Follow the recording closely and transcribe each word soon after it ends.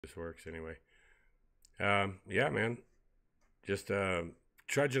this works anyway. Yeah, man. Just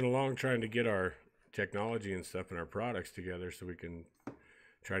trudging along, trying to get our technology and stuff and our products together so we can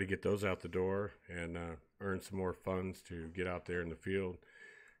try to get those out the door and earn some more funds to get out there in the field.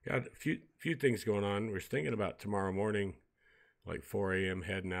 Got a few things going on. We're thinking about tomorrow morning, like 4 a.m.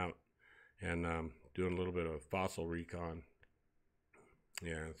 heading out and doing a little bit of fossil recon.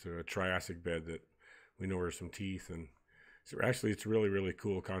 Yeah, it's a Triassic bed that we know are some teeth, and so actually it's a really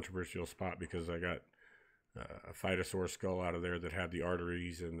cool controversial spot because I got a phytosaur skull out of there that had the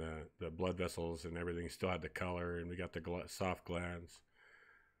arteries and the blood vessels and everything. Still had the color, and we got the soft glands.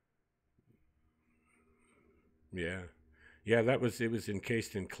 Yeah, yeah, it was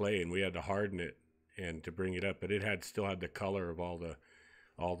encased in clay, and we had to harden it and to bring it up, but it had still had the color of all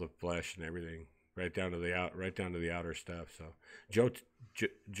the flesh and everything, right down to the outer stuff. So Joe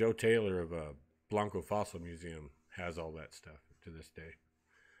Joe Taylor of Blanco Fossil Museum has all that stuff to this day.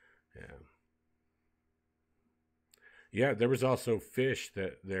 Yeah. Yeah, there was also fish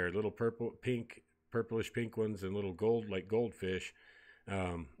that they're little purplish pink ones, and little like goldfish.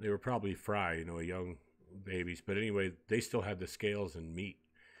 They were probably fry, young babies. But anyway, they still had the scales and meat,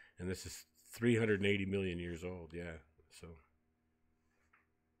 and this is 380 million years old. Yeah, so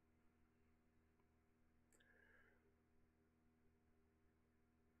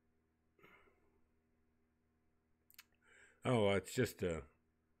it's just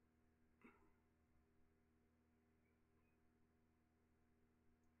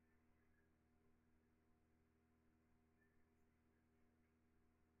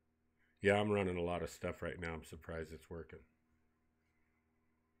yeah, I'm running a lot of stuff right now. I'm surprised it's working.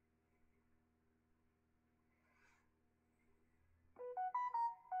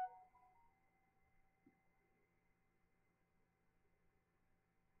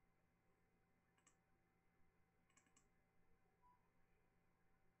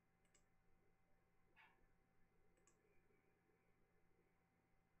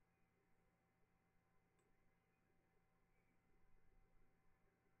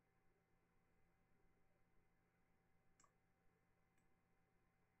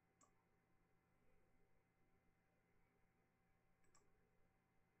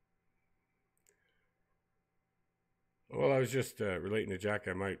 Well, I was just relating to Jack.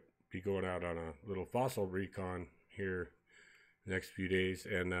 I might be going out on a little fossil recon here the next few days,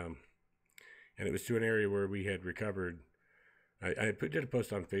 and it was to an area where we had recovered. Did a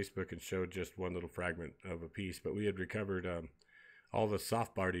post on Facebook and showed just one little fragment of a piece, but we had recovered all the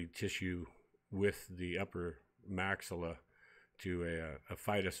soft body tissue with the upper maxilla to a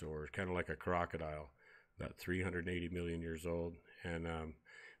phytosaur, kind of like a crocodile, about 380 million years old. And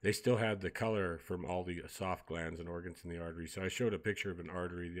they still had the color from all the soft glands and organs in the artery. So I showed a picture of an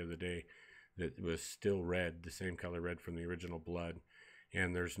artery the other day that was still red, the same color red from the original blood.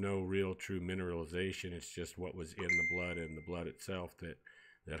 And there's no real true mineralization. It's just what was in the blood and the blood itself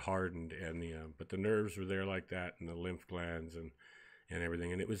that hardened. And but the nerves were there like that, and the lymph glands and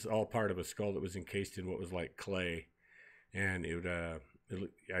everything. And it was all part of a skull that was encased in what was like clay, and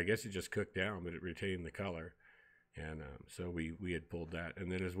I guess it just cooked down, but it retained the color. And so we had pulled that,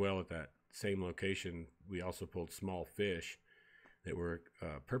 and then as well at that same location, we also pulled small fish that were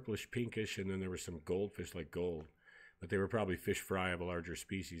purplish pinkish, and then there were some goldfish like gold, but they were probably fish fry of a larger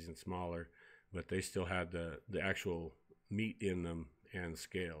species and smaller, but they still had the actual meat in them and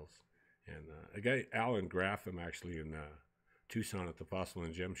scales. And a guy, Alan Graffam, actually in Tucson at the Fossil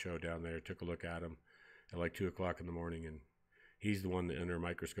and Gem Show down there, took a look at them at like 2 o'clock in the morning, and he's the one that under a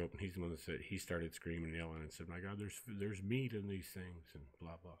microscope, and he's the one that said he started screaming and yelling and said, "My God, there's meat in these things," and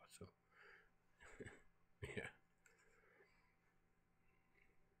blah blah. So yeah.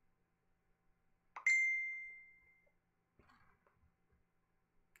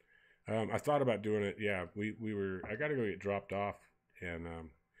 I thought about doing it. Yeah, we were. I got to go get dropped off, and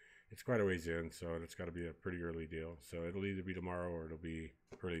it's quite a ways in, so it's got to be a pretty early deal. So it'll either be tomorrow or it'll be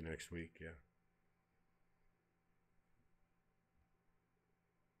early next week. Yeah.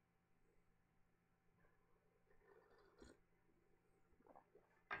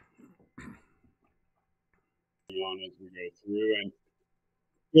 On as we go through, and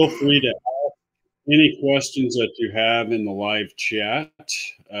feel free to ask any questions that you have in the live chat.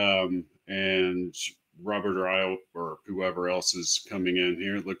 And Robert or I or whoever else is coming in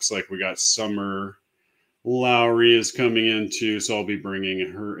here. It looks like we got Summer Lowry is coming in too, so I'll be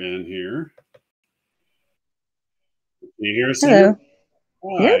bringing her in here. Can you hear us? Hello.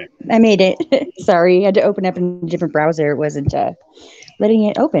 Yep, Hi. I made it. Sorry, I had to open up in a different browser. It wasn't letting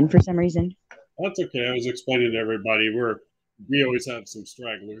it open for some reason. That's okay. I was explaining to everybody we always have some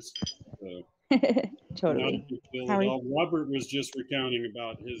stragglers. So. Totally. to fill How it are all. Robert was just recounting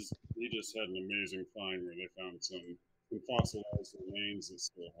about he just had an amazing find where they found some fossilized remains that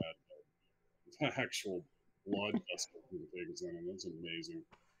still had actual blood vessels and things in them. That's amazing.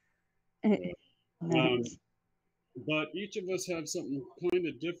 you? But, Nice. but each of us have something kind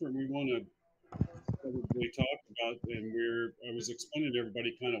of different we want to probably talk about, and I was explaining to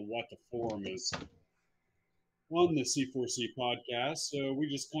everybody kind of what the forum is on the C4C podcast. So we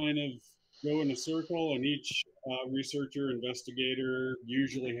just kind of go in a circle, and each researcher, investigator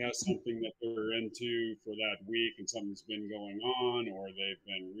usually has something that they're into for that week, and something's been going on, or they've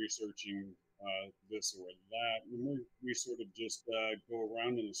been researching this or that. And we sort of just go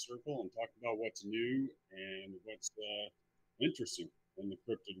around in a circle and talk about what's new and what's interesting in the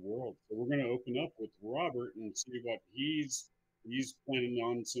cryptid world. So we're going to open up with Robert and see what he's planning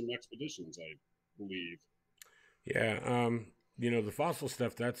on some expeditions, I believe. Yeah, the fossil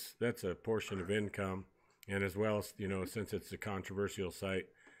stuff, that's a portion of income, and as well, since it's a controversial site,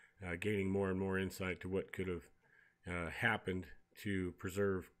 gaining more and more insight to what could have happened to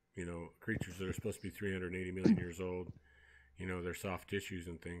preserve, creatures that are supposed to be 380 million years old, their soft tissues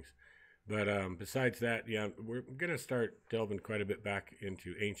and things. But besides that, yeah, we're going to start delving quite a bit back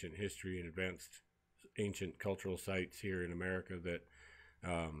into ancient history and advanced ancient cultural sites here in America that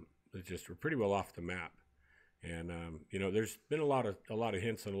just were pretty well off the map. And there's been a lot of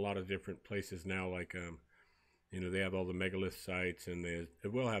hints on a lot of different places now. Like they have all the megalith sites, and they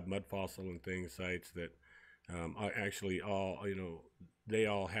will have mud fossil and things sites that are actually all they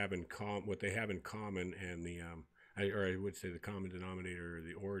all have in what they have in common, and I would say the common denominator or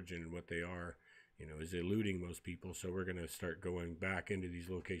the origin and what they are, is eluding most people. So we're going to start going back into these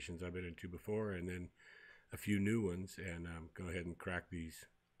locations I've been into before, and then a few new ones, and go ahead and crack these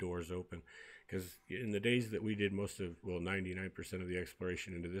doors open. Because in the days that we did 99% of the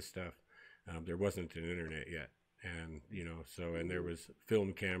exploration into this stuff, there wasn't an internet yet, and and there was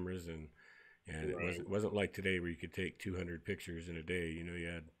film cameras, and Right. it wasn't like today where you could take 200 pictures in a day. You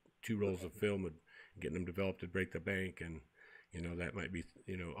had 2 rolls of film, and getting them developed would break the bank, and that might be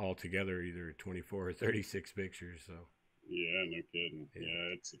all together either 24 or 36 pictures. So Yeah, no kidding. yeah,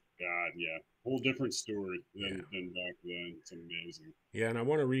 Yeah, it's God. Yeah, whole different story yeah, than back then. It's amazing. yeah. And I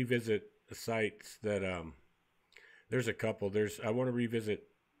want to revisit the sites that there's a couple. I want to revisit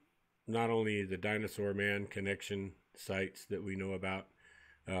not only the dinosaur man connection sites that we know about,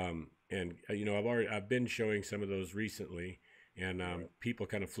 and I've been showing some of those recently, and Right. people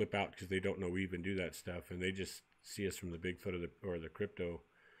kind of flip out because they don't know we even do that stuff, and they just see us from the Bigfoot or the crypto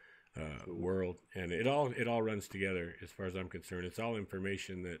world, and it all runs together as far as I'm concerned. It's all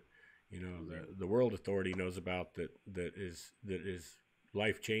information that the World Authority knows about that is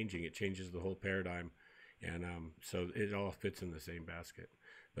life changing. It changes the whole paradigm, and so it all fits in the same basket.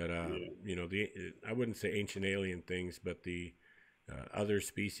 But I wouldn't say ancient alien things, but the other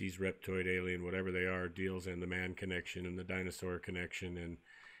species, reptoid, alien, whatever they are, deals in the man connection and the dinosaur connection, and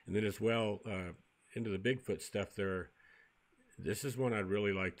then as well into the Bigfoot stuff. This is one I'd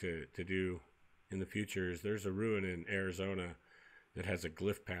really like to do in the future. Is there's a ruin in Arizona that has a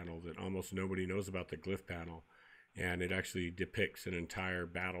glyph panel that almost nobody knows about the glyph panel, and it actually depicts an entire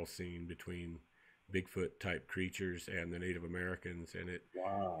battle scene between Bigfoot type creatures and the Native Americans, and it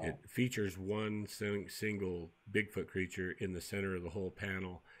features one single Bigfoot creature in the center of the whole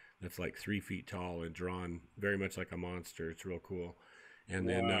panel that's like 3 feet tall and drawn very much like a monster. It's real cool. And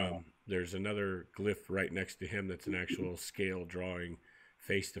then there's another glyph right next to him that's an actual scale drawing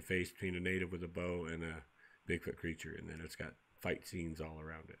face to face between a native with a bow and a Bigfoot creature, and then it's got fight scenes all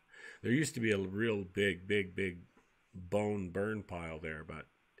around it. There used to be a real big bone burn pile there, about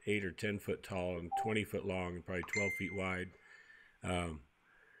 8 or 10 foot tall and 20 foot long and probably 12 feet wide.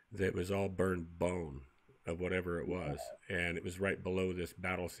 That was all burned bone of whatever it was, and it was right below this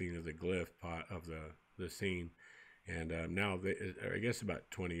battle scene of the glyph of the scene. And now, I guess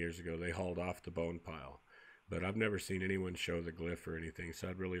about 20 years ago, they hauled off the bone pile. But I've never seen anyone show the glyph or anything, so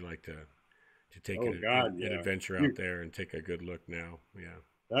I'd really like to take an adventure out there and take a good look now. Yeah.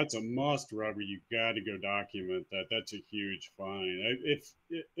 That's a must, Robert. You got to go document that. That's a huge find.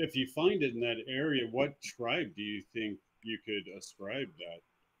 If you find it in that area, what tribe do you think you could ascribe that?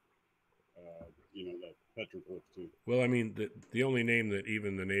 That petroglyph to. Well, I mean, the only name that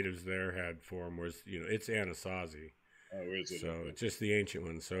even the natives there had for them was, it's Anasazi. Oh, is it? So it's just the ancient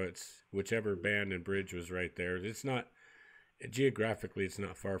one. So it's whichever band and bridge was right there. It's not geographically. It's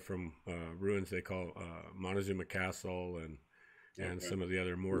not far from ruins they call Montezuma Castle and some of the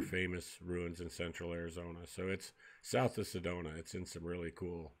other more famous ruins in central Arizona. So it's south of Sedona. It's in some really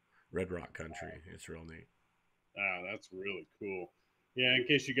cool red rock country. It's real neat. That's really cool. Yeah, in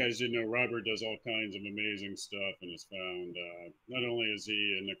case you guys didn't know, Robert does all kinds of amazing stuff and has found not only is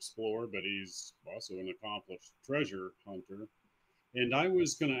he an explorer, but he's also an accomplished treasure hunter. And I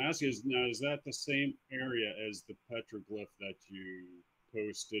was going to ask you, is that the same area as the petroglyph that you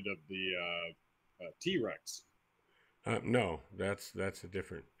posted of the T-Rex? No, that's a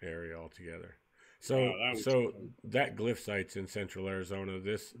different area altogether. Wow, So that was so that glyph site's in central Arizona.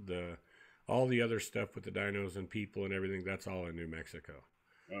 The all the other stuff with the dinos and people and everything, that's all in New Mexico.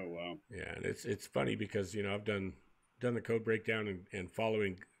 oh wow, Yeah, and it's funny because I've done the code breakdown and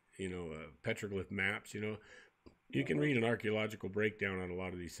following petroglyph maps. You can read an archaeological breakdown on a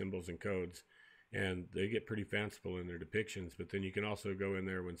lot of these symbols and codes, and they get pretty fanciful in their depictions. But then you can also go in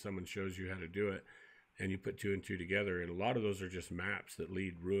there when someone shows you how to do it, and you put two and two together. And a lot of those are just maps that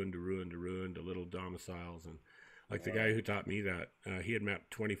lead ruin to ruin to ruin to little domiciles. And like the guy who taught me that, he had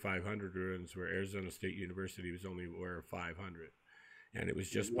mapped 2,500 ruins where Arizona State University was only aware of 500. And it was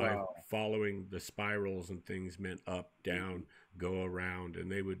just by wow, following the spirals and things meant up, down, go around, and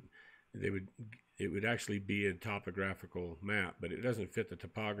they would it would actually be a topographical map, but it doesn't fit the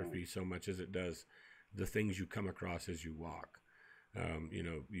topography so much as it does the things you come across as you walk.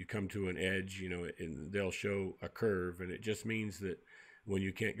 You come to an edge, and they'll show a curve, and it just means that when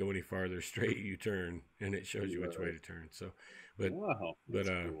you can't go any farther straight, you turn, and it shows you which way to turn. So, but wow, but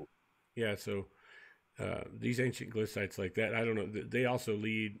that's cool. yeah, so these ancient glyph sites like that, I don't know, they also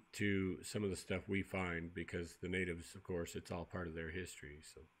lead to some of the stuff we find because the natives, of course, it's all part of their history.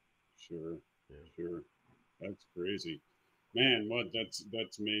 So, Sure, yeah. sure, that's crazy, man. What that's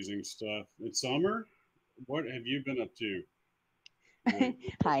amazing stuff. In summer, what have you been up to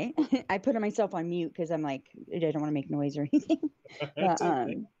lately? Hi. I put myself on mute because I'm like, I don't want to make noise or anything. That's But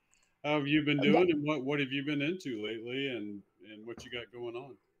okay. How have you been yeah. doing, and what have you been into lately, and what you got going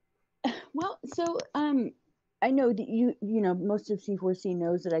on? Well, so I know that most of C4C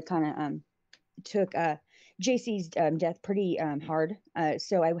knows that I kind of took JC's death pretty hard.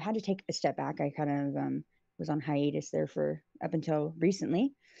 So I had to take a step back. I kind of was on hiatus there for up until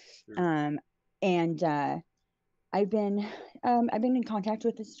recently. Sure. And I've been in contact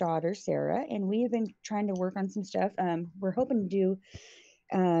with his daughter Sarah, and we have been trying to work on some stuff. We're hoping to do.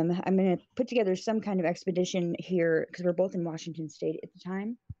 I'm going to put together some kind of expedition here because we're both in Washington State at the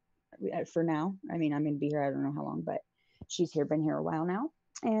time. For now, I mean, I'm going to be here. I don't know how long, but she's been here a while now,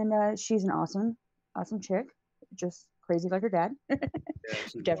 and she's an awesome chick, just crazy like her dad. Yeah, she's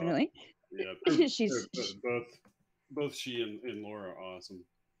awesome. Definitely. Yeah, She's both she and Laura are awesome.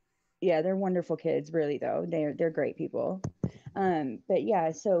 Yeah, they're wonderful kids, really though. They're great people. But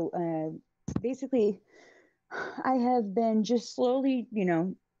yeah, so basically I have been just slowly,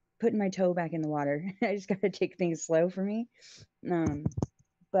 putting my toe back in the water. I just got to take things slow for me. Um,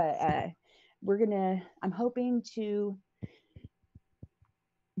 but I'm hoping to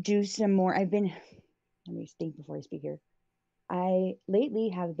do some more. Let me think before I speak here. I lately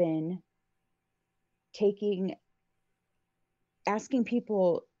have been asking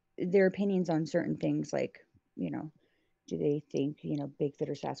people their opinions on certain things, like, do they think, Bigfoot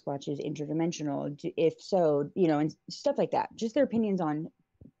or Sasquatch is interdimensional? If so, and stuff like that. Just their opinions on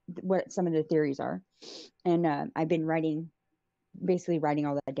what some of the theories are. And I've been basically writing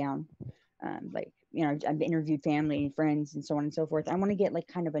all that down. I've interviewed family and friends and so on and so forth. I want to get like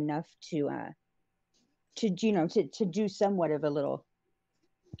kind of enough to do somewhat of a little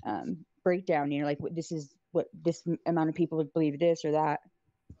breakdown. Like what this amount of people would believe this or that.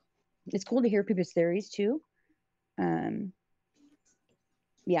 It's cool to hear people's theories too. Yeah,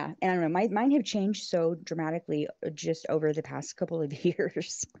 and I don't know, mine have changed so dramatically just over the past couple of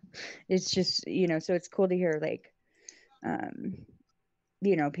years. It's just, so it's cool to hear like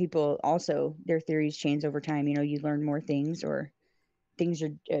people also their theories change over time. You learn more things, or things are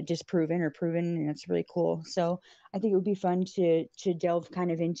disproven or proven, and it's really cool. So I think it would be fun to delve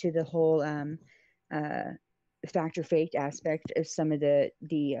kind of into the whole uh fact or fake aspect of some of the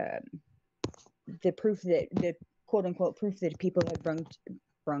proof, that the quote unquote proof that people have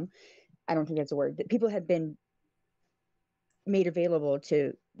brung. I don't think that's a word, that people have been made available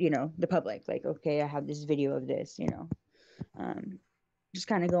to the public. Like, okay, I have this video of this, just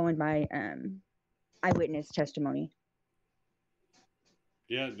kind of going by eyewitness testimony.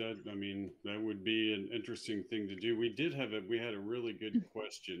 Yeah, that would be an interesting thing to do. We had a really good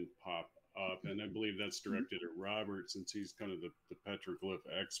question pop up, and I believe that's directed at Robert, since he's kind of the petroglyph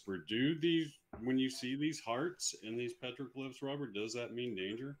expert. When you see these hearts in these petroglyphs, Robert, does that mean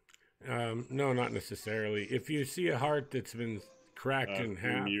danger? No, not necessarily. If you see a heart that's been cracked in You're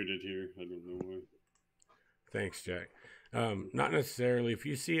half, muted here. I don't know why. Thanks, Jack. Not necessarily. If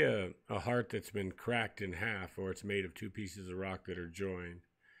you see a heart that's been cracked in half, or it's made of two pieces of rock that are joined,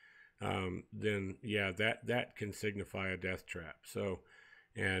 then yeah, that can signify a death trap. So,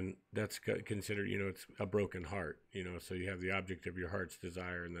 and that's considered, it's a broken heart. So you have the object of your heart's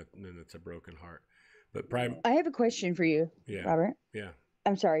desire, and then it's a broken heart. But I have a question for you, yeah, Robert. yeah,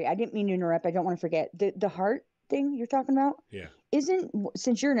 I'm sorry, I didn't mean to interrupt. I don't want to forget the heart thing you're talking about. yeah.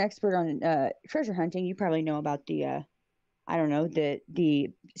 Since you're an expert on treasure hunting, you probably know about the I don't know,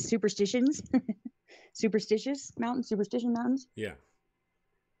 the superstitions, superstition mountains. Yeah.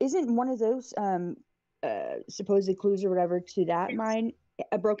 Isn't one of those supposed clues or whatever to that mine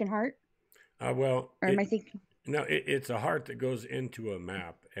a broken heart? Well, Or am I thinking? no, it's a heart that goes into a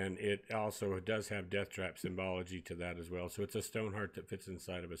map, and it also does have death trap symbology to that as well. So it's a stone heart that fits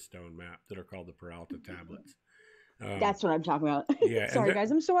inside of a stone map that are called the Peralta tablets. That's what I'm talking about. Yeah, Sorry,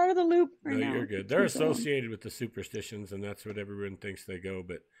 guys, I'm so out of the loop right now. No, you're good. They're associated with the superstitions, and that's what everyone thinks they go,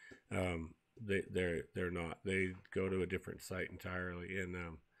 but they're not. They go to a different site entirely. And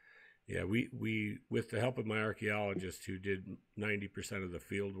yeah, we with the help of my archaeologist who did 90% of the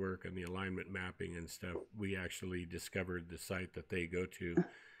field work and the alignment mapping and stuff, we actually discovered the site that they go to.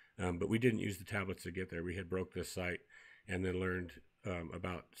 But we didn't use the tablets to get there. We had broke this site and then learned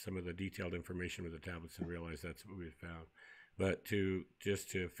about some of the detailed information with the tablets and realized that's what we had found. But to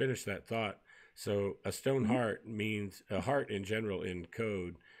finish that thought, so a stone heart means a heart in general in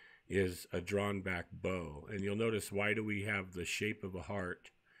code is a drawn back bow. And you'll notice, why do we have the shape of a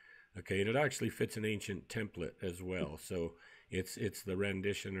heart? Okay, and it actually fits an ancient template as well. So it's the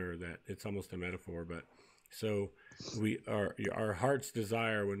rendition, or that it's almost a metaphor. But so our heart's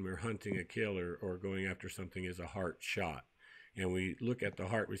desire when we're hunting a kill or going after something is a heart shot. And we look at the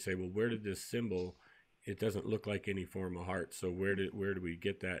heart, we say, well, where did this symbol? It doesn't look like any form of heart. So where do we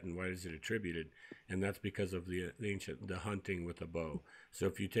get that, and why is it attributed? And that's because of the hunting with a bow. So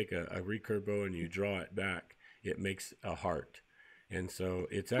if you take a recurve bow and you draw it back, it makes a heart. And so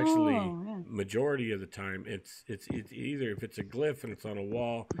it's actually majority of the time it's either, if it's a glyph and it's on a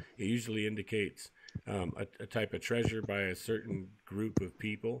wall, it usually indicates a type of treasure by a certain group of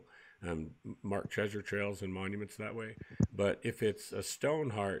people. Mark treasure trails and monuments that way. But if it's a stone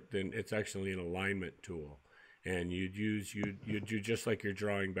heart, then it's actually an alignment tool, and you'd do just like you're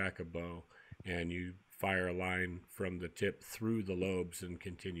drawing back a bow, and you fire a line from the tip through the lobes and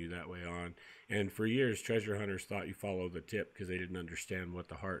continue that way on. And for years, treasure hunters thought you follow the tip because they didn't understand what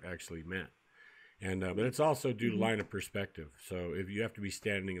the heart actually meant. And but it's also due to line of perspective. So if you have to be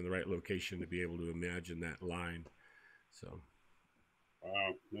standing in the right location to be able to imagine that line. So.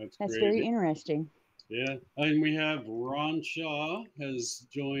 Wow, that's great. Very interesting. Yeah, and we have Ron Shaw has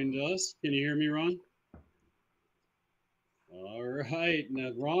joined us. Can you hear me, Ron? All right.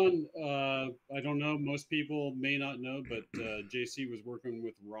 Now, Ron, I don't know, most people may not know, but JC was working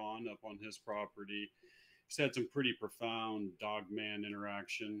with Ron up on his property. He's had some pretty profound dog-man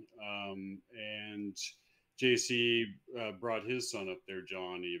interaction. And JC brought his son up there,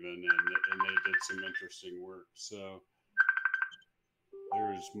 John, even, and they did some interesting work. So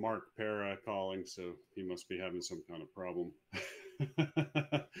there's Mark Para calling, so he must be having some kind of problem.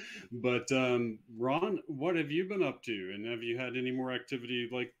 But Ron, what have you been up to? And have you had any more activity,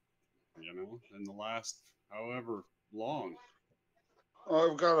 like, in the last however long?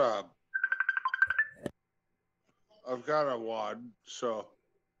 I've got a wad, so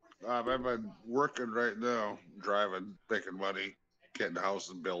I've been working right now, driving, making money, getting house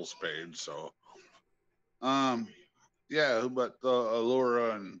and bills paid. So, yeah, but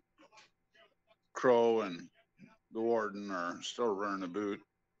Allura and Crow and the Warden are still running the boot,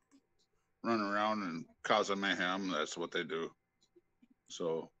 running around and causing mayhem. That's what they do.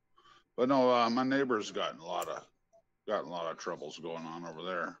 So, but no, my neighbor's gotten a lot of troubles going on over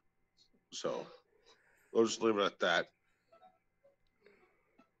there. So we'll just leave it at that.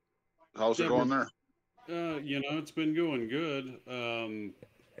 How's it going there? It's been going good.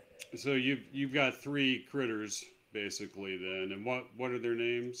 So you've got 3 critters basically then, and what are their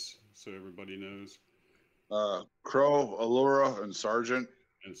names so everybody knows? Crow, Allura, and Sergeant,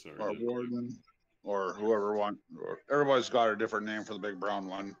 or Warden, or whoever want. Everybody's got a different name for the big brown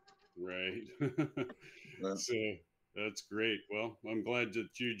one. Right. Yeah. So that's great. Well, I'm glad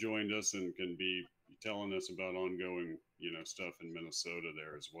that you joined us and can be telling us about ongoing, stuff in Minnesota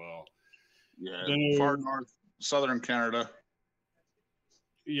there as well. Yeah, far north, southern Canada.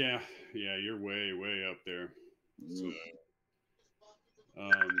 Yeah, you're way up there. So,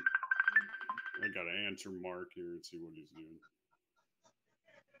 I gotta answer Mark here and see what he's doing.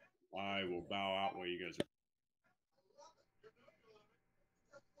 I will bow out while you guys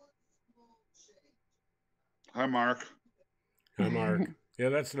are. Hi, Mark. Hi, Mark. Yeah,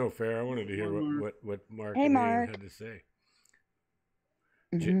 that's no fair. I wanted to hear Hi, Mark. what Mark Hey, and Hayden Mark. had to say.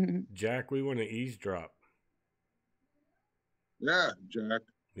 Jack, we want to eavesdrop. Yeah, Jack.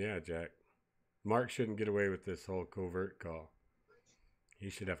 Yeah, Jack. Mark shouldn't get away with this whole covert call. He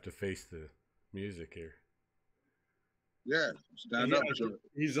should have to face the music here. Yeah, stand up to it.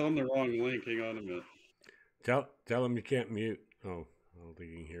 He's on the wrong link. Hang on a minute. Tell him you can't mute. Oh, I don't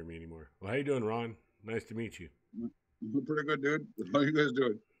think you can hear me anymore. Well, how you doing, Ron? Nice to meet you. Pretty good, dude. How you guys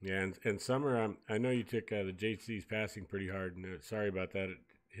doing? Yeah, and Summer, I know you took the JC's passing pretty hard, and sorry about that. It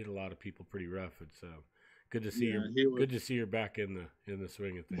hit a lot of people pretty rough. It's good to see you. Good to see you're back in the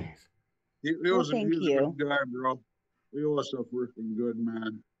swing of things. He was a good guy, bro. He was a freaking good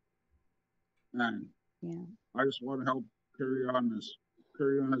man. And Yeah. I just want to help carry on his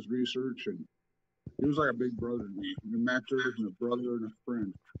research, and he was like a big brother to me, a mentor and a brother and a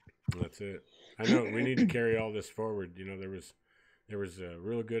friend. That's it. I know we need to carry all this forward. You know, there was a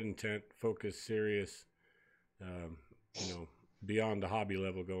real good intent, focused, serious, beyond the hobby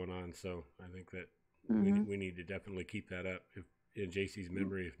level going on. So I think that we need to definitely keep that up in JC's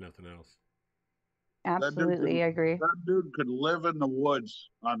memory, if nothing else. Absolutely, I agree. That dude could live in the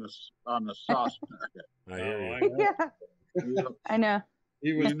woods on a sauce packet. I hear you. Yeah. I know.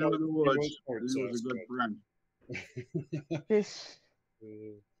 He knew the woods. He was a good friend.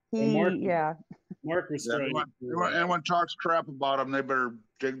 Mark was anyone talks crap about him, they better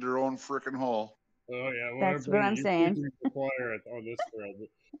dig their own freaking hole. Oh yeah, that's what I'm saying. On this thread.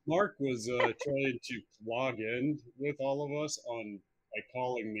 Mark was trying to log in with all of us by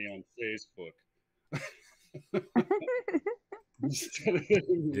calling me on Facebook.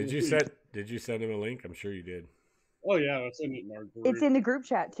 Did you send him a link? I'm sure you did. Oh yeah, I sent it in our group. It's in the group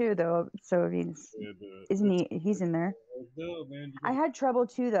chat too, though. So I mean, isn't he? He's in there. No, man, I had trouble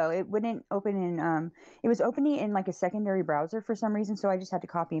too, though. It wouldn't open in it was opening in like a secondary browser for some reason. So I just had to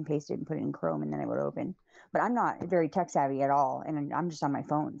copy and paste it and put it in Chrome, and then it would open. But I'm not very tech savvy at all, and I'm just on my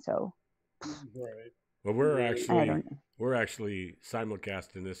phone. So. Right. Well, we're actually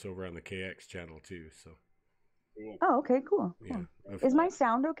simulcasting this over on the KX channel too. So. Cool. Oh, okay, cool. Yeah. Is my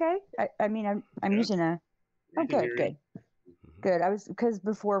sound okay? I mean, I'm using a. Oh, good. Good. Because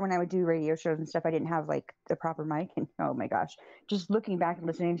before when I would do radio shows and stuff, I didn't have like the proper mic, and oh my gosh, just looking back and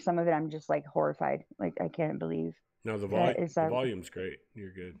listening to some of it, I'm just like horrified. Like I can't believe. No, the volume's great.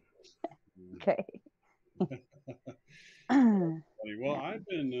 You're good. Okay. Well, I've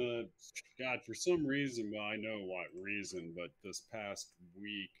been, for some reason, well, I know what reason, but this past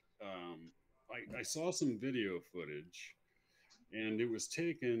week, I saw some video footage, and it was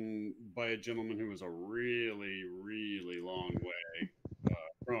taken by a gentleman who was a really, really long way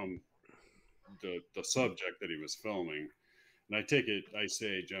from the subject that he was filming. And I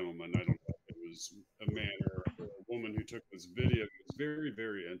say gentleman, I don't know if it was a man or a woman who took this video. It was very,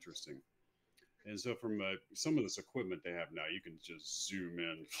 very interesting. And so from some of this equipment they have now, you can just zoom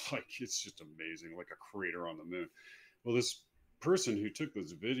in. Like, it's just amazing, like a crater on the moon. Well, this person who took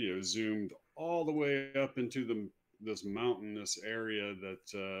this video zoomed all the way up into this mountainous area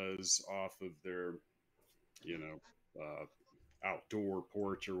that is off of their, outdoor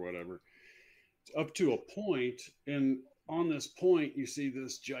porch or whatever, up to a point. And on this point, you see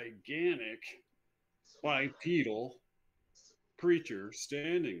this gigantic bipedal creature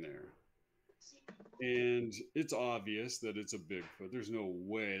standing there. And it's obvious that it's a Bigfoot. There's no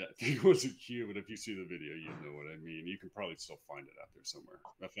way that thing was a human. If you see the video, you know what I mean. You can probably still find it out there somewhere.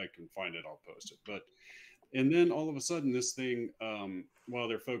 If I can find it, I'll post it. And then all of a sudden, this thing, while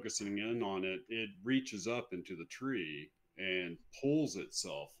they're focusing in on it, it reaches up into the tree and pulls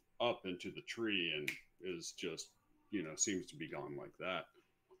itself up into the tree and is just, seems to be gone like that.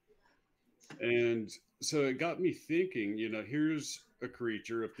 And so it got me thinking, here's a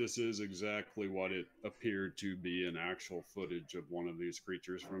creature, if this is exactly what it appeared to be, an actual footage of one of these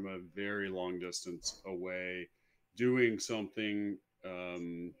creatures from a very long distance away, doing something,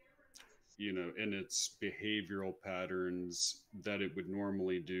 in its behavioral patterns that it would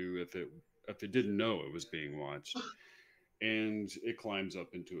normally do if it didn't know it was being watched. And it climbs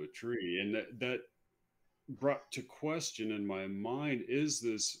up into a tree. And that brought to question in my mind, is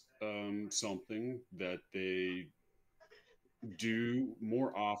this something that they do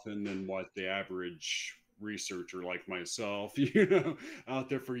more often than what the average researcher like myself, out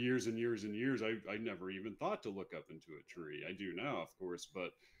there for years and years and years, I never even thought to look up into a tree. I do now, of course,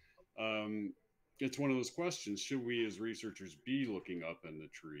 but it's one of those questions. Should we as researchers be looking up in the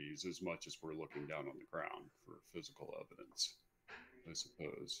trees as much as we're looking down on the ground for physical evidence, I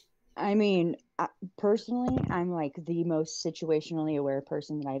suppose? I mean, personally, I'm like the most situationally aware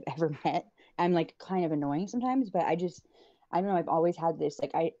person that I've ever met I'm like kind of annoying sometimes, but I don't know. I've always had this,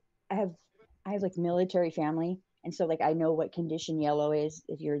 like, I have, like military family. And so like, I know what condition yellow is.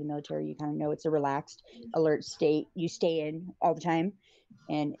 If you're in the military, you kind of know it's a relaxed, alert state you stay in all the time.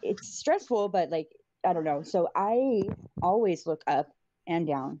 And it's stressful, but like, I don't know. So I always look up and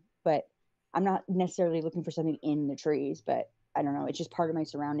down, but I'm not necessarily looking for something in the trees, but I don't know. It's just part of my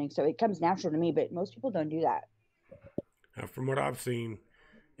surroundings. So it comes natural to me, but most people don't do that. From what I've seen,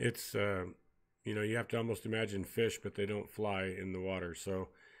 it's you have to almost imagine fish, but they don't fly in the water. So,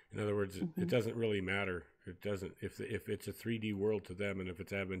 in other words, it doesn't really matter. It doesn't if it's a 3D world to them, and if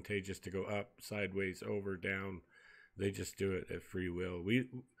it's advantageous to go up, sideways, over, down, they just do it at free will.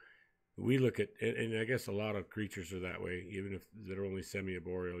 We look at, and I guess a lot of creatures are that way, even if they're only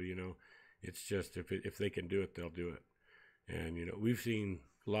semi-arboreal. It's just if they can do it, they'll do it. And we've seen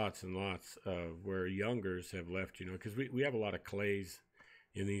lots and lots of where youngers have left. Because we have a lot of clays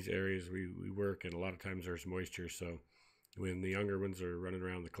in these areas we work, and a lot of times there's moisture. So when the younger ones are running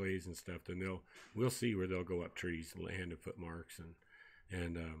around the clays and stuff, then we'll see where they'll go up trees and hand and foot marks,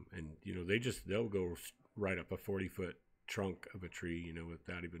 and they'll go right up a 40-foot trunk of a tree,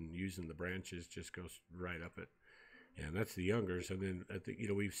 without even using the branches, just goes right up it. And that's the youngers. And then I think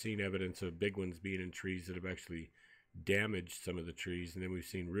we've seen evidence of big ones being in trees that have actually damaged some of the trees. And then we've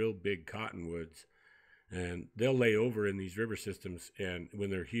seen real big cottonwoods, and they'll lay over in these river systems, and when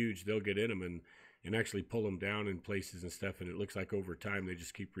they're huge, they'll get in them and actually pull them down in places and stuff. And it looks like over time they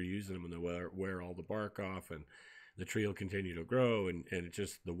just keep reusing them, and they'll wear all the bark off, and the tree will continue to grow, and it's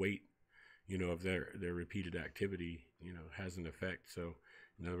just the weight of their repeated activity has an effect. So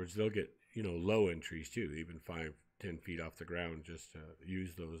in other words, they'll get low end trees too, even 5-10 feet off the ground, just to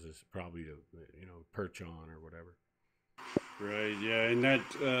use those as probably to perch on or whatever. Right. Yeah. And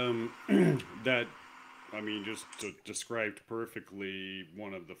that just described perfectly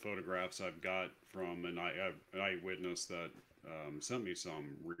one of the photographs I've got from an eyewitness that sent me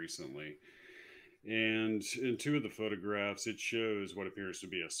some recently. And in two of the photographs, it shows what appears to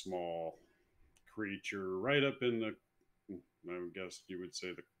be a small creature right up in the, I guess you would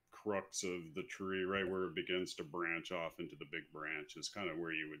say, the crux of the tree, right where it begins to branch off into the big branch is kind of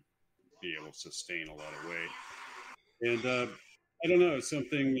where you would be able to sustain a lot of weight. And I don't know,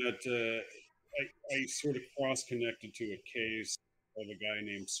 something that I sort of cross-connected to a case of a guy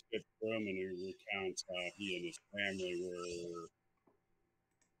named Skip Roman who recounts how he and his family were.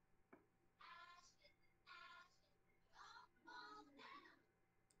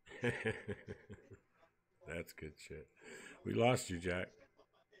 That's good shit. We lost you, Jack.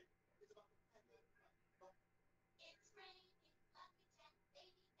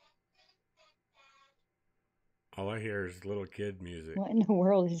 All I hear is little kid music. What in the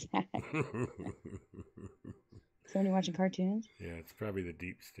world is that? Somebody watching cartoons? Yeah, it's probably the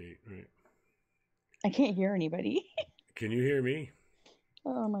deep state, right? I can't hear anybody. Can you hear me?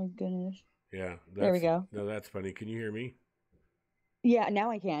 Oh my goodness. Yeah. There we go. No, that's funny. Can you hear me? Yeah, now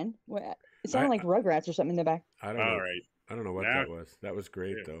I can. What? It sounded like Rugrats or something in the back. I don't know. All right. I don't know what that was. That was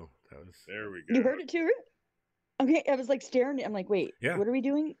great, though. There we go. You heard it too? Okay, I was like staring. I'm like, wait, what are we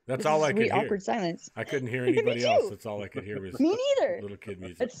doing? That's all I could hear. Awkward silence. I couldn't hear anybody else. That's all I could hear was me neither. Little kid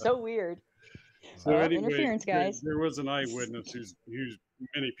music. It's so weird. So anyway, interference, guys. There was an eyewitness who's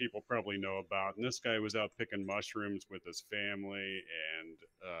many people probably know about, and this guy was out picking mushrooms with his family, and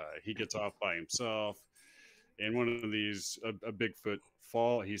he gets off by himself. And one of these, a Bigfoot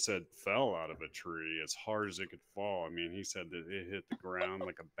he said, fell out of a tree as hard as it could fall. I mean, he said that it hit the ground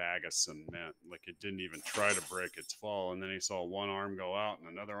like a bag of cement, like it didn't even try to break its fall. And then he saw one arm go out and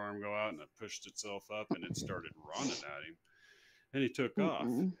another arm go out, and it pushed itself up and it started running at him. And he took off.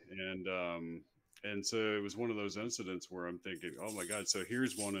 And so it was one of those incidents where I'm thinking, oh my God, so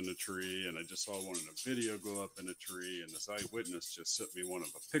here's one in a tree, and I just saw one in a video go up in a tree, and this eyewitness just sent me one of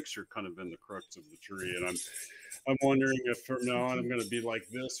a picture kind of in the crux of the tree. And I'm wondering if from now on I'm going to be like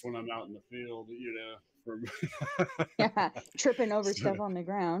this when I'm out in the field, tripping over stuff on the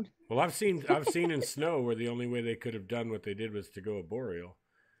ground. Well, I've seen in snow where the only way they could have done what they did was to go arboreal.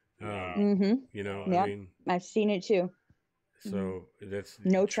 I mean, I've seen it too. So that's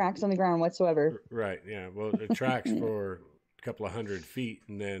no tracks on the ground whatsoever. Right. Yeah. Well, it tracks for a couple of 100 feet,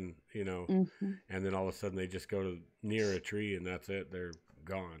 and then and then all of a sudden they just go to near a tree, and that's it. They're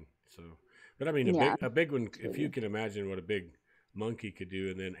gone. So, but I mean, a big one. If you can imagine what a big monkey could do,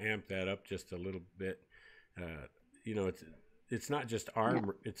 and then amp that up just a little bit, it's not just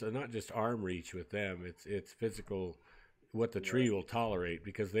arm. Yeah. It's not just arm reach with them. It's physical. What the tree will tolerate,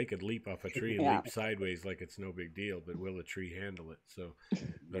 because they could leap off a tree and leap sideways like it's no big deal, but will the tree handle it? So,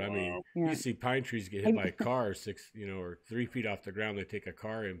 but I mean, you see pine trees get hit by a car 6, or 3 feet off the ground. They take a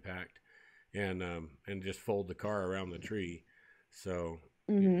car impact, and just fold the car around the tree. So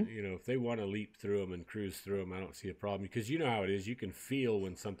Mm-hmm. you know, if they want to leap through them and cruise through them, I don't see a problem, because you know how it is. You can feel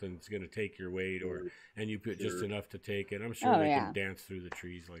when something's going to take your weight, and you put just enough to take it. I'm sure Oh, they yeah. can dance through the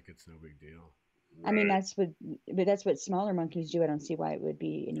trees like it's no big deal. I mean, that's what smaller monkeys do. I don't see why it would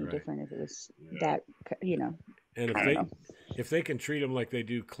be any Right. different if it was that, you know. And if they can treat them like they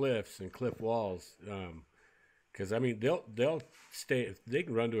do cliffs and cliff walls, because I mean they'll stay. They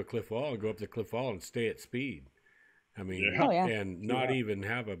can run to a cliff wall and go up the cliff wall and stay at speed. I mean, and not even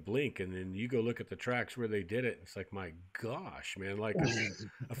have a blink. And then you go look at the tracks where they did it. It's like, my gosh, man, like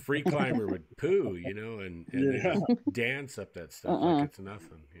a free climber would poo, you know, and they just dance up that stuff like it's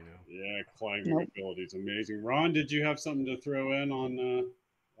nothing, you know. Yeah, climbing ability is amazing. Ron, did you have something to throw in on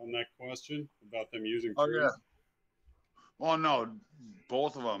that question about them using trees? Oh, yeah. Well, no,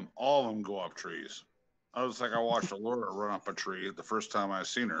 both of them, all of them go up trees. I watched Laura run up a tree the first time I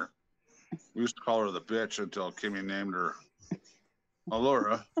seen her. We used to call her the bitch until Kimmy named her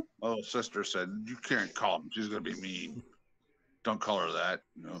Allura. My little sister said, "You can't call him. She's gonna be mean. Don't call her that."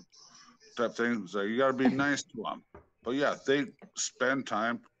 You know, type thing. So you gotta be nice to them. But yeah, they spend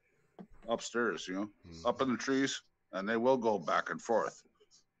time upstairs. You know, up in the trees, and they will go back and forth.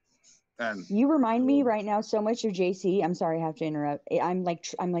 And you remind me right now so much of JC. I'm sorry, I have to interrupt. I'm like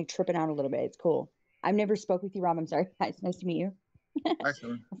tripping out a little bit. It's cool. I've never spoke with you, Rob. I'm sorry. It's nice to meet you.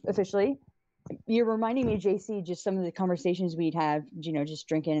 Officially. You're reminding me of JC, just some of the conversations we'd have, you know, just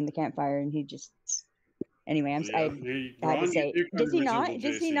drinking in the campfire, and he just, anyway, I had to say, does he not?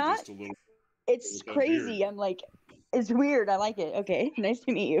 Does he not? It's crazy. I'm like, it's weird. I like it. Okay, nice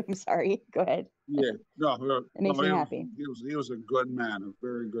to meet you. I'm sorry. Go ahead. Yeah, no, it makes me happy. He was a good man, a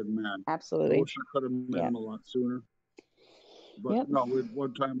very good man. Absolutely. I wish I could have met him a lot sooner. But no,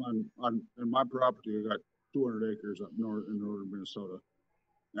 one time on my property, I got 200 acres up north in northern Minnesota,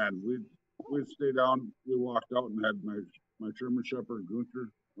 and we'd stay down. We walked out and had my German Shepherd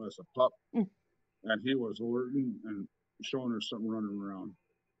Gunther as a pup, and he was alerting and showing us something running around.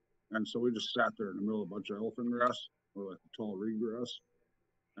 And so we just sat there in the middle of a bunch of elephant grass or like tall reed grass,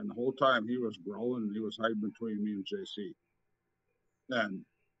 and the whole time he was growling and he was hiding between me and JC. And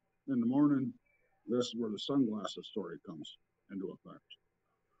in the morning, this is where the sunglasses story comes into effect.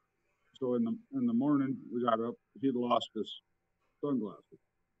 So in the morning, we got up. He'd lost his sunglasses.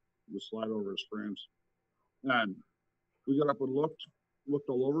 The slide over his frames, and we got up and looked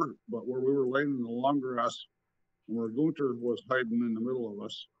all over. But where we were laying in the long grass, and where Gunter was hiding in the middle of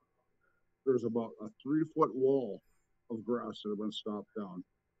us, there's about a 3-foot wall of grass that had been stopped down.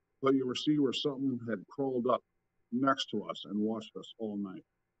 But you were see where something had crawled up next to us and watched us all night.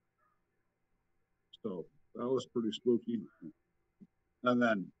 So that was pretty spooky. And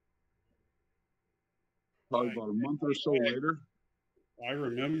then probably about a month or so later, I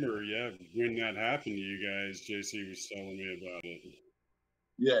remember, when that happened to you guys, JC was telling me about it.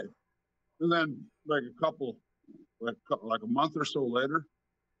 Yeah. And then like a month or so later,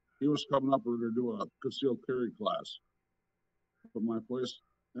 he was coming up. We were going to do a concealed carry class at my place.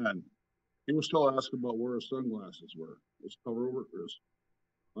 And he was still asking about where his sunglasses were. His cover over, his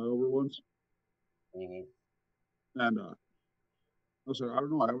flyover ones. And I said, I don't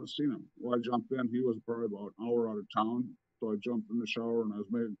know. I haven't seen him. Well, I jumped in. He was probably about an hour out of town. So I jumped in the shower and I was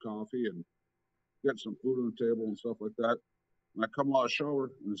making coffee and getting some food on the table and stuff like that. And I come out of the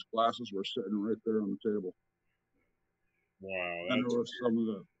shower and his glasses were sitting right there on the table. Wow. And there was some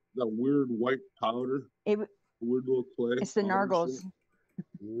of that weird white powder. Weird little clay. It's the nargles.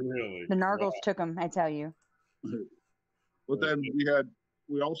 Really? The nargles took them, I tell you. But then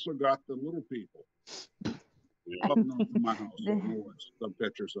we also got the little people. Up north of my house, some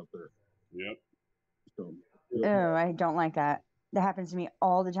pictures up there. Yep. So, oh, I don't like that. That happens to me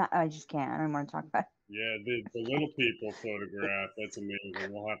all the time. I just can't. I don't want to talk about it. Yeah, the little people photograph. That's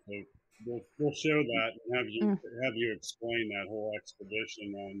amazing. We'll show that and have you explain that whole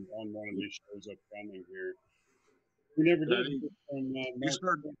expedition on one of these shows upcoming here. We never did.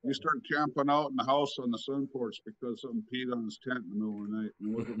 You start camping out in the house on the sun porch because something peed on his tent in the middle of the night.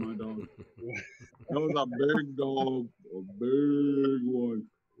 And it wasn't my dog. That was a big dog, a big one.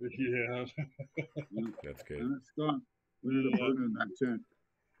 Yeah. That's good. And it's done. We ended up burning that tent.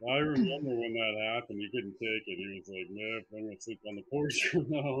 I remember when that happened. He couldn't take it. He was like, "Nope, I'm gonna sleep on the porch from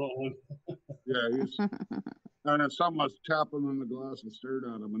now on." Yeah, and then someone was tapping on the glass and stared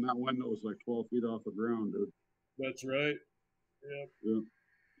at him, and that window was like 12 feet off the ground, dude. That's right. Yeah.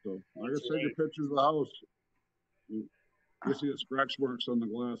 So I can send you pictures of the house. You see the scratch marks on the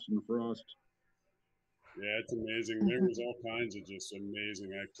glass and the frost. Yeah, it's amazing. There was all kinds of just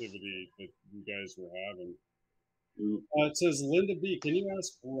amazing activity that you guys were having. It says, Linda B, can you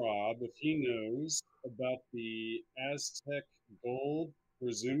ask Rob if he knows about the Aztec gold,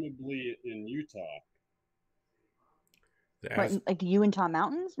 presumably in Utah? What, like the Utah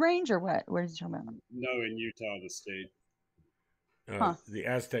Mountains range or what? Where is he talking about? No, in Utah, the state. The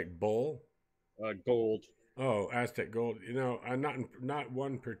Aztec Bowl? Gold. Oh, Aztec Gold. You know, I'm not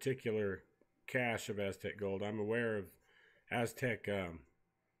one particular cache of Aztec Gold. I'm aware of Aztec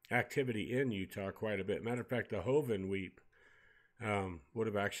activity in Utah quite a bit. Matter of fact, the Hoven Weep would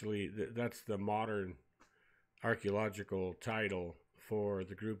have actually, that's the modern archaeological title for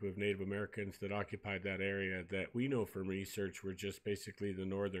the group of Native Americans that occupied that area that we know from research were just basically the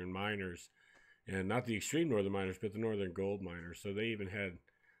northern miners, and not the extreme northern miners, but the northern gold miners. So they even had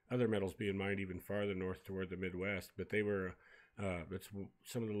other metals being mined even farther north toward the Midwest, but they were, it's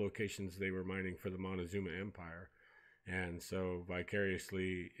some of the locations they were mining for the Montezuma Empire. And so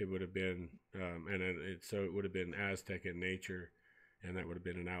vicariously it would have been, so it would have been Aztec in nature, and that would have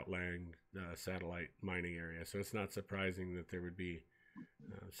been an outlying satellite mining area. So it's not surprising that there would be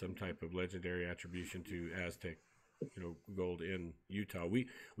some type of legendary attribution to Aztec, gold in Utah. We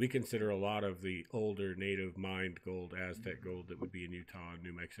consider a lot of the older native mined gold Aztec gold that would be in Utah,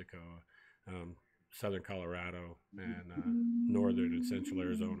 New Mexico, southern Colorado, and northern and central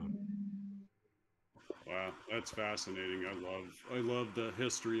Arizona. Wow, that's fascinating. I love the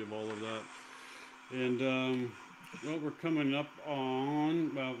history of all of that. And well, we're coming up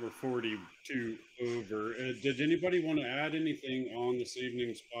on, well, we're 42 over. Did anybody want to add anything on this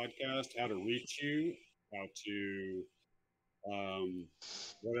evening's podcast? How to reach you? How to,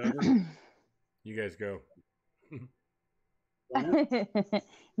 whatever? You guys go.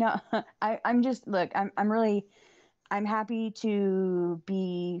 No, I'm just, look, I'm happy to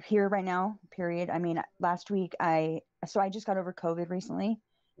be here right now, period. I mean, last week I just got over COVID recently,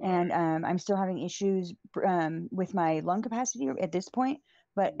 and I'm still having issues with my lung capacity at this point.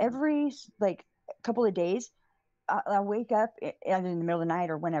 But every like couple of days, I'll wake up either in the middle of the night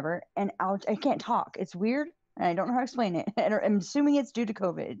or whenever, and I can't talk. It's weird, and I don't know how to explain it. And I'm assuming it's due to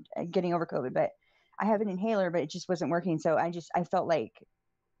COVID, getting over COVID. But I have an inhaler, but it just wasn't working. So I felt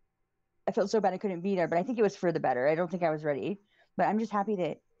so bad I couldn't be there. But I think it was for the better. I don't think I was ready. But I'm just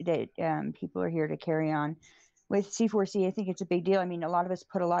happy that people are here to carry on with C4C. I think it's a big deal. I mean, a lot of us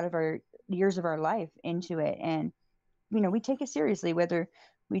put a lot of our years of our life into it, and we take it seriously, whether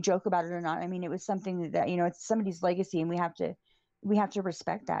we joke about it or not. I mean, it was something that it's somebody's legacy, and we have to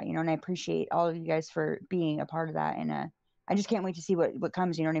respect that, and I appreciate all of you guys for being a part of that. And I just can't wait to see what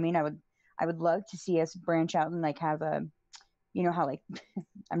comes. You know what I mean? I would love to see us branch out and like have a, how like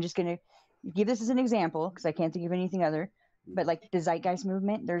I'm just gonna give this as an example because I can't think of anything other, but like the Zeitgeist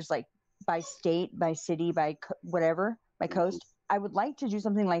movement, there's like by state, by city, by whatever, by coast. I would like to do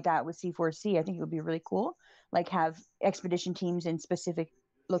something like that with C4C. I think it would be really cool. Like have expedition teams in specific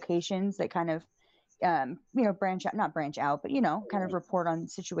locations that kind of, not branch out, but, kind of report on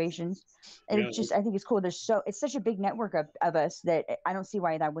situations. And it's just, I think it's cool. It's such a big network of us that I don't see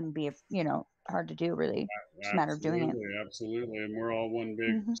why that wouldn't be, hard to do, really. It's just a matter of doing it. Absolutely. And we're all one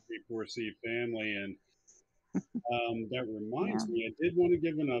big C4C family. And that reminds me, I did want to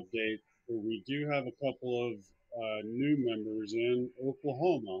give an update. We do have a couple of new members in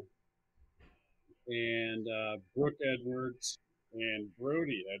Oklahoma, and Brooke Edwards and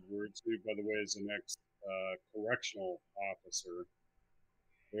Brody Edwards, who, by the way, is the next correctional officer.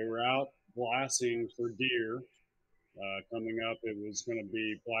 They were out glassing for deer. Coming up, it was going to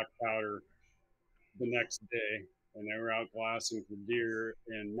be black powder the next day, and they were out glassing for deer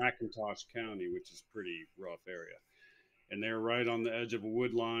in McIntosh County, which is a pretty rough area. And they were right on the edge of a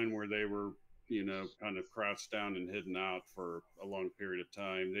wood line where they were, kind of crouched down and hidden out for a long period of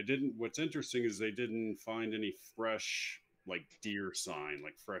time. What's interesting is they didn't find any fresh, like deer sign,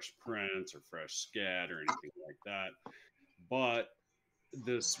 like fresh prints or fresh scat or anything like that. But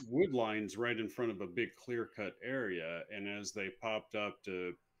this wood line's right in front of a big clear cut area. And as they popped up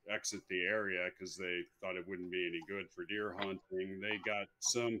to exit the area because they thought it wouldn't be any good for deer hunting, they got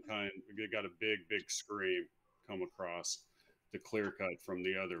a big scream come across the clear cut from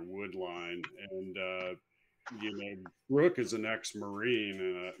the other wood line. And Brooke is an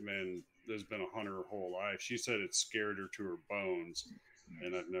ex-Marine and there's been a hunter her whole life. She said it scared her to her bones,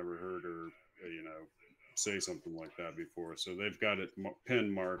 and I've never heard her say something like that before. So they've got it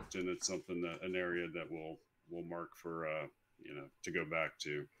pin marked, and it's an area that we'll mark for to go back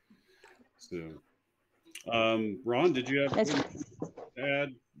to. So Ron, did you have anything to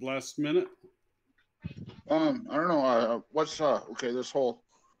add last minute? I don't know. What's okay? This whole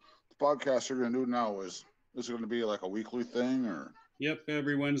podcast you're going to do now is this going to be like a weekly thing or? Yep,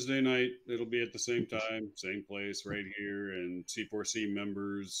 every Wednesday night. It'll be at the same time, same place right here. And C4C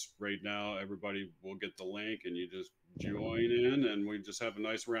members right now, everybody will get the link and you just join in and we just have a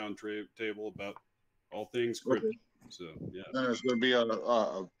nice round table about all things crypto. Okay. So, yeah. And there's going to be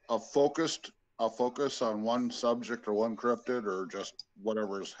a focus on one subject or one cryptid or just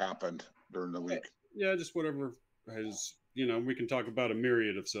whatever's happened during the week. Yeah, just whatever has, we can talk about a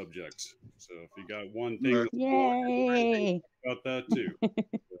myriad of subjects. So if you got one thing Right. Yay! about that too.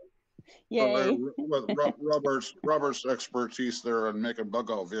 Yay! With Robert's expertise there in making bug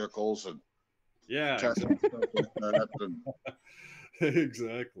out vehicles and Yeah, testing stuff like that. And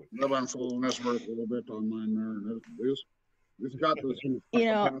exactly. I've been following this work a little bit on mine there. And it's got this,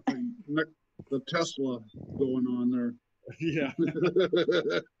 the Tesla going on there. Yeah.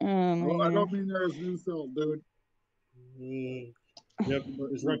 Oh, I don't mean there as an insult, dude. Yep,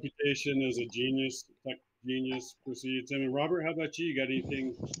 his reputation as a genius, tech genius precedes him. And Robert, how about you? You got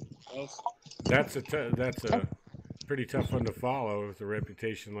anything else? That's a pretty tough one to follow with a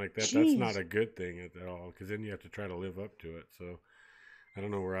reputation like that. Jeez. That's not a good thing at all, because then you have to try to live up to it. So I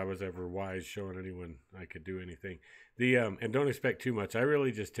don't know where I was ever wise showing anyone I could do anything. And don't expect too much. I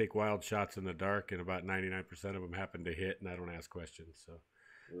really just take wild shots in the dark, and about 99% of them happen to hit, and I don't ask questions. So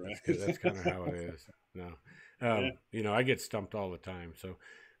Right. that's kind of how it is. No, I get stumped all the time. So,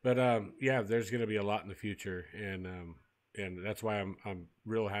 but yeah, there's going to be a lot in the future, and that's why I'm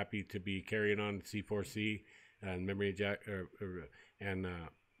real happy to be carrying on C4C and memory jack and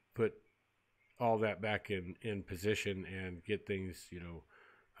put all that back in position and get things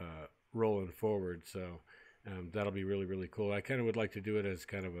rolling forward. So that'll be really, really cool. I kind of would like to do it as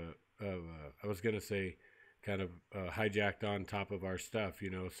kind of I was going to say kind of hijacked on top of our stuff,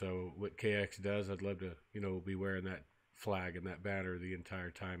 so what KX does, I'd love to, be wearing that flag and that banner the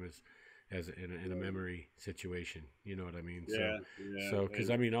entire time as in a memory situation. You know what I mean? Yeah. So, because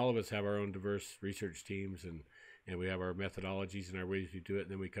all of us have our own diverse research teams and we have our methodologies and our ways we do it,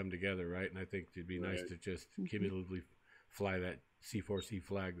 and then we come together, right? And I think it'd be nice to just cumulatively fly that C4C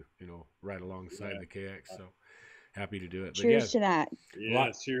flag, right alongside the KX. So happy to do it. Cheers to that.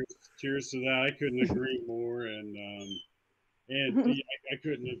 Yeah, cheers to that. I couldn't agree more, and I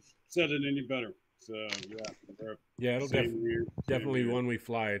couldn't have said it any better. So yeah, it'll definitely when we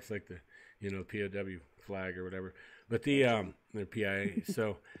fly, it's like the POW flag or whatever. But the PIA.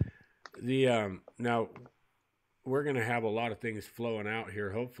 So now we're going to have a lot of things flowing out here,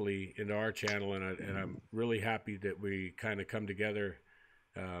 hopefully into our channel, and I'm really happy that we kind of come together.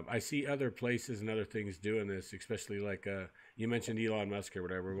 I see other places and other things doing this, especially like you mentioned Elon Musk or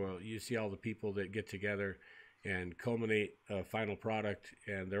whatever. Well, you see all the people that get together and culminate a final product,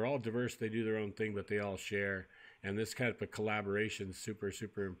 and they're all diverse. They do their own thing, but they all share. And this kind of a collaboration is super,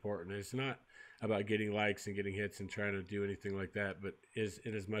 super important. It's not about getting likes and getting hits and trying to do anything like that, but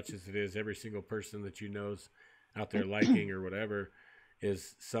in as much as it is, every single person that know's out there liking or whatever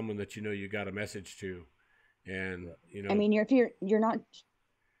is someone that you got a message to. And if you're not,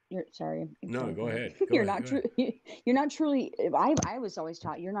 sorry. No, go ahead. You're not truly. I was always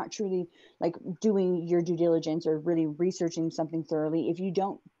taught you're not truly like doing your due diligence or really researching something thoroughly if you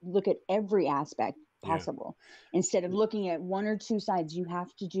don't look at every aspect possible. Instead of looking at one or two sides, you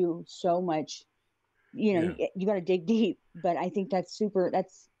have to do so much. You got to dig deep. But I think that's super.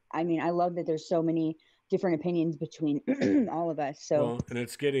 I love that there's so many different opinions between all of us. So, and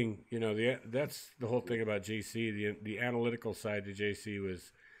it's getting, that's the whole thing about JC. The analytical side to JC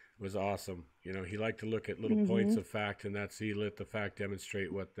was awesome. He liked to look at little points of fact, and he let the fact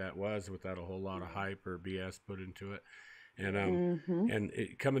demonstrate what that was without a whole lot of hype or BS put into it. And and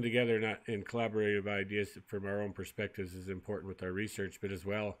coming together and collaborative ideas from our own perspectives is important with our research, but as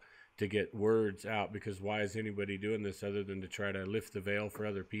well to get words out, because why is anybody doing this other than to try to lift the veil for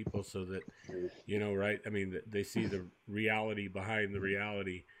other people so that, right? They see the reality behind the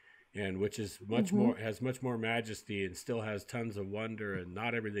reality, and which is much more, has much more majesty and still has tons of wonder, and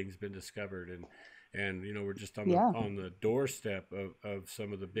not everything's been discovered. And we're just on the doorstep of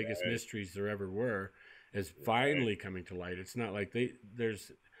some of the biggest mysteries there ever were, is finally coming to light. It's not like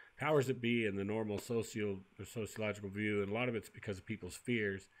there's powers that be in the normal sociological view, and a lot of it's because of people's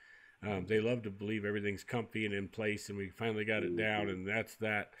fears. They love to believe everything's comfy and in place, and we finally got it down, and that's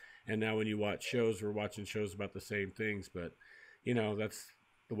that. And now when you watch shows, we're watching shows about the same things, but that's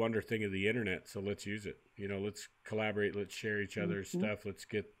the wonder thing of the internet. So let's use it. Let's collaborate, let's share each other's stuff, let's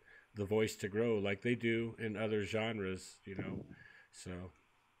get the voice to grow like they do in other genres. So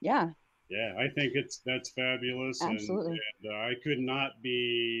yeah, I think that's fabulous. Absolutely. And I could not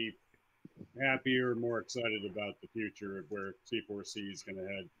be happier, more excited about the future of where C4C is going to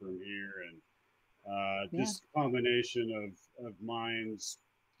head from here. And This combination of minds,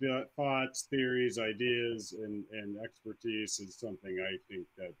 thoughts, theories, ideas, and expertise is something I think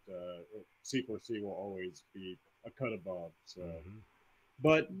that C4C will always be a cut above. So,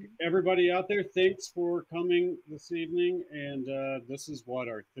 but everybody out there, thanks for coming this evening. And this is what,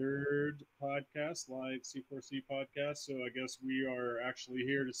 our third podcast, live C4C podcast. So I guess we are actually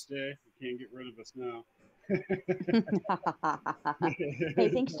here to stay. You can't get rid of us now. Hey,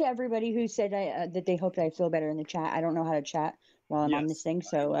 thanks to everybody who said that they hoped I feel better in the chat. I don't know how to chat while I'm on this thing,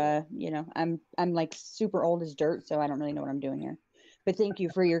 so you know, I'm like super old as dirt, so I don't really know what I'm doing here. But thank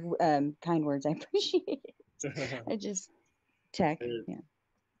you for your kind words. I appreciate it. I just tech. Yeah.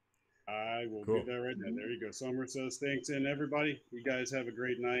 I will get that right now. There you go. Summer says thanks, and everybody, you guys have a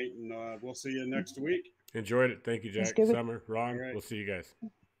great night, and we'll see you next week. Enjoyed it. Thank you, Jack. Summer, Ron. Right. We'll see you guys.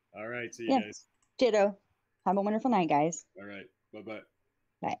 All right. See you guys. Ditto. Have a wonderful night, guys. All right. Bye-bye.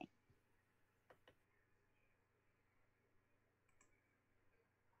 Bye.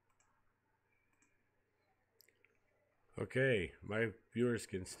 Okay, my viewers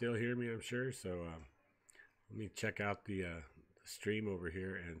can still hear me, I'm sure. So let me check out the stream over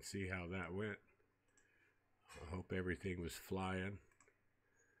here and see how that went. I hope everything was flying.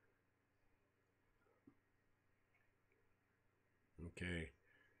 Okay,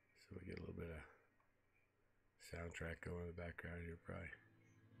 so we get a little bit of soundtrack going in the background here, probably.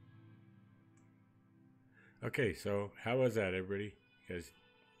 Okay, so how was that, everybody? You guys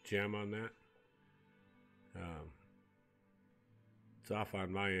jam on that? It's off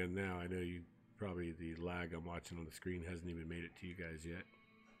on my end now. I know you probably, the lag I'm watching on the screen hasn't even made it to you guys yet.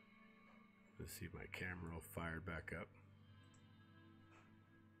 Let's see if my camera will fire back up.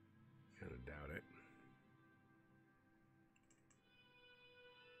 Kind of doubt it.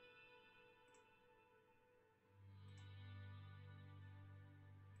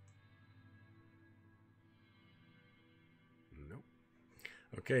 Nope.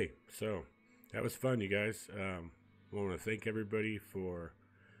 Okay, so that was fun, you guys. I want to thank everybody for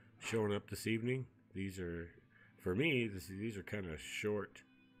showing up this evening. These are, for me, these are kind of short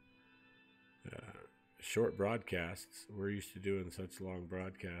broadcasts. We're used to doing such long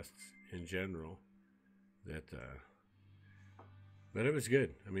broadcasts in general that, but it was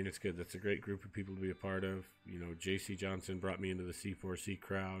good. I mean, it's good. That's a great group of people to be a part of. You know, JC Johnson brought me into the C4C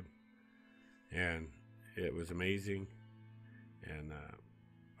crowd, and it was amazing. And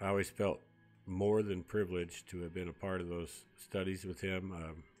I always felt more than privileged to have been a part of those studies with him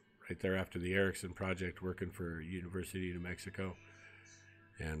right there after the Erickson project, working for University of New Mexico.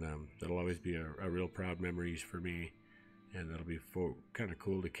 And that'll always be a real proud memories for me, and that'll be kind of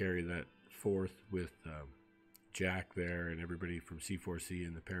cool to carry that forth with Jack there and everybody from C4C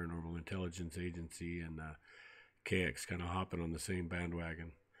and the Paranormal Intelligence Agency and KX kind of hopping on the same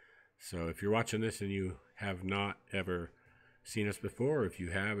bandwagon. So if you're watching this and you have not ever seen us before, or if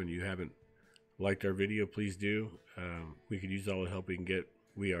you have and you haven't liked our video, please do. We could use all the help we can get.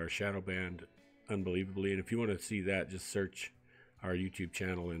 We are shadow banned unbelievably, and if you want to see that, just search our YouTube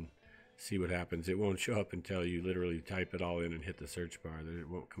channel and see what happens. It won't show up until you literally type it all in and hit the search bar. Then it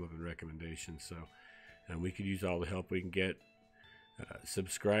won't come up in recommendations. So we could use all the help we can get.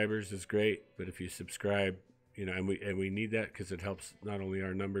 Subscribers is great, but if you subscribe, you know, and we need that because it helps not only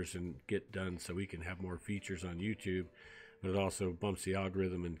our numbers and get done so we can have more features on YouTube, but it also bumps the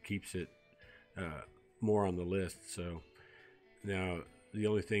algorithm and keeps it more on the list. So now the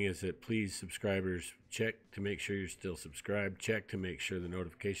only thing is that please, subscribers, check to make sure you're still subscribed. Check to make sure the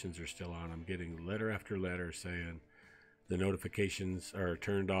notifications are still on. I'm getting letter after letter saying the notifications are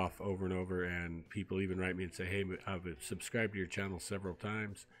turned off over and over, and people even write me and say, hey, I've subscribed to your channel several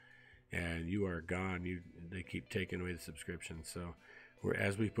times and you are gone. They keep taking away the subscription. So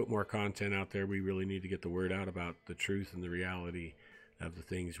as we put more content out there, we really need to get the word out about the truth and the reality of the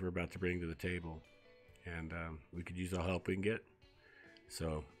things we're about to bring to the table. And we could use all help we can get.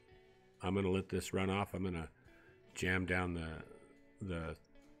 So I'm going to let this run off. I'm going to jam down the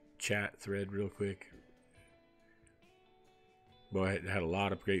chat thread real quick. Boy, I had a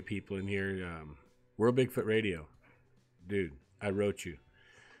lot of great people in here. World Bigfoot Radio. Dude, I wrote you.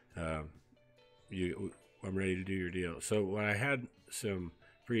 I'm ready to do your deal. So when I had some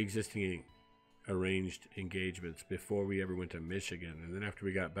pre-existing arranged engagements before we ever went to Michigan, and then after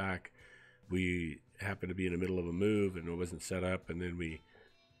we got back, we happened to be in the middle of a move and it wasn't set up, and then we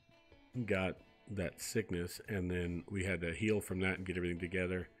got that sickness, and then we had to heal from that and get everything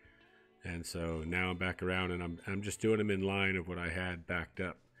together. And so now I'm back around, and I'm just doing them in line of what I had backed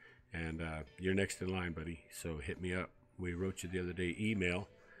up. And you're next in line, buddy, so hit me up. We wrote you the other day email.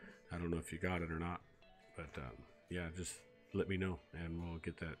 I don't know if you got it or not, but yeah, just let me know and we'll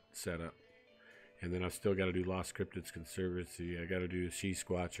get that set up. And then I've still got to do Lost Cryptids Conservancy. I got to do She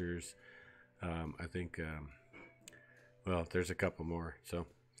Squatchers. I think, well, there's a couple more. So,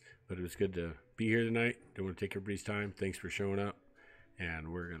 but it was good to be here tonight. Don't want to take everybody's time. Thanks for showing up.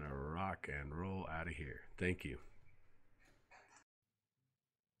 And we're going to rock and roll out of here. Thank you.